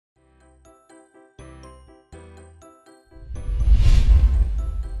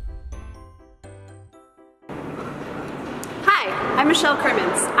I'm Michelle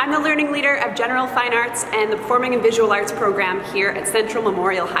Crimmins. I'm the Learning Leader of General Fine Arts and the Performing and Visual Arts program here at Central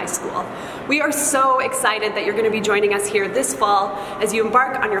Memorial High School. We are so excited that you're going to be joining us here this fall as you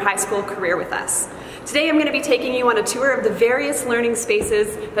embark on your high school career with us. Today I'm going to be taking you on a tour of the various learning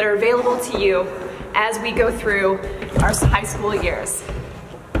spaces that are available to you as we go through our high school years.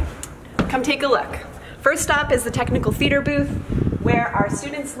 Come take a look. First stop is the technical theater booth, where our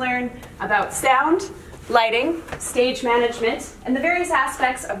students learn about sound, lighting, stage management, and the various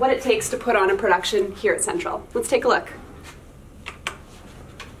aspects of what it takes to put on a production here at Central. Let's take a look.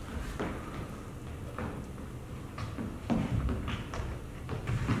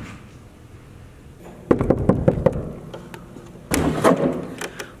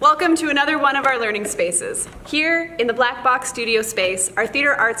 Welcome to another one of our learning spaces. Here in the Black Box Studio space, our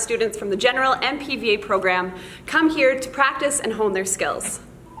theater arts students from the General and PVA program come here to practice and hone their skills.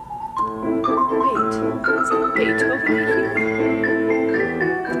 Wait, is it Beethoven I hear?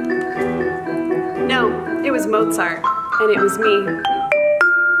 No, it was Mozart, and it was me.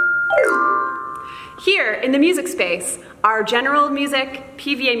 Here in the music space, our general music,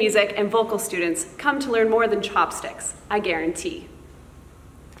 PVA music, and vocal students come to learn more than chopsticks, I guarantee.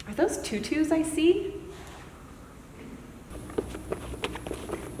 Are those tutus I see?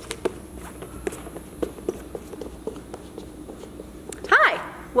 Hi,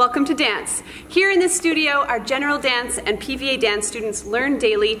 welcome to dance. Here in this studio, our general dance and PVA dance students learn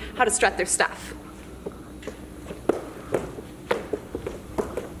daily how to strut their stuff.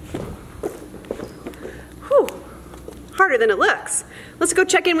 Whew, harder than it looks. Let's go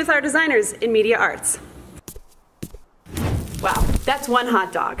check in with our designers in media arts. Wow, that's one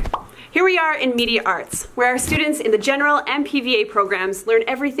hot dog. Here we are in media arts, where our students in the general and PVA programs learn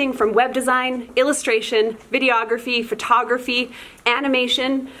everything from web design, illustration, videography, photography,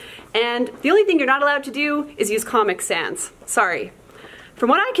 animation, and the only thing you're not allowed to do is use Comic Sans. Sorry. From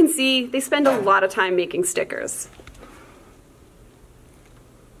what I can see, they spend a lot of time making stickers.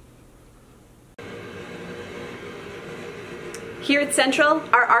 Here at Central,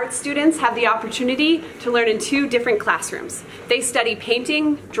 our art students have the opportunity to learn in two different classrooms. They study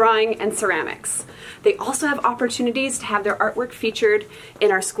painting, drawing, and ceramics. They also have opportunities to have their artwork featured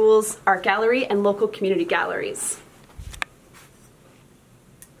in our school's art gallery and local community galleries.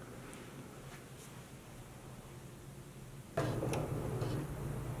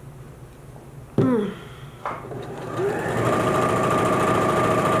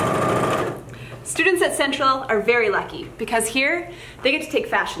 Students at Central are very lucky because here they get to take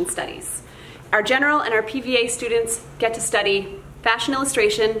fashion studies. Our general and our PVA students get to study fashion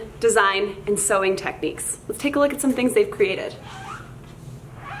illustration, design, and sewing techniques. Let's take a look at some things they've created.